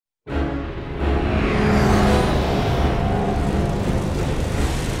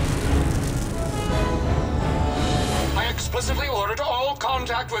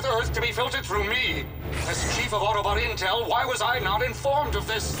contact with Earth to be filtered through me. As Chief of Autobot Intel, why was I not informed of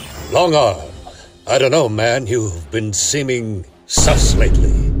this? Long Arm, I don't know, man. You've been seeming sus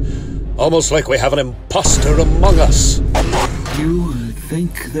lately. Almost like we have an imposter among us. You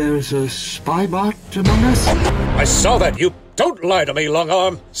think there's a spy bot among us? I saw that. You don't lie to me, Long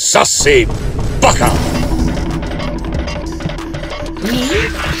Arm. Sussy bucka! Me?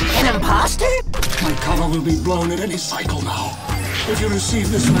 An imposter? My cover will be blown at any cycle now. If you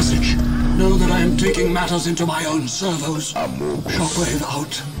receive this message, know that I am taking matters into my own servos. Shockwave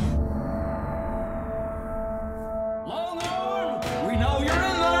out. Long Arm! We know you're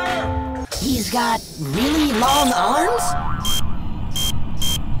in there! He's got really long arms?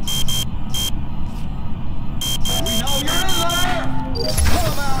 We know you're in there!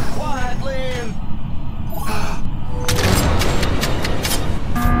 Come out quietly and...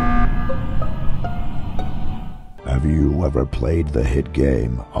 Have you ever played the hit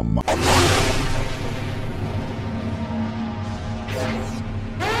game Among Us?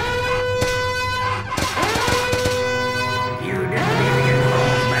 You didn't even get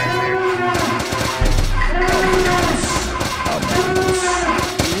home, bastard!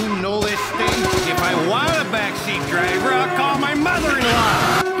 You know this thing? If I want a backseat driver, I'll call my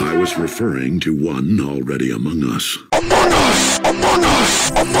mother-in-law! I was referring to one already among us. Among Us! Among Us!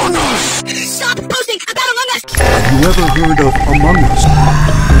 Among Us! Stop posting about Among Us! Have you ever heard of Among Us?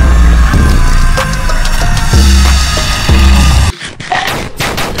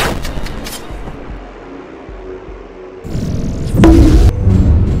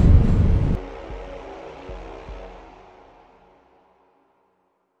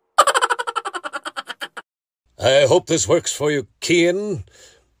 I hope this works for you, Kian.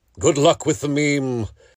 Good luck with the meme.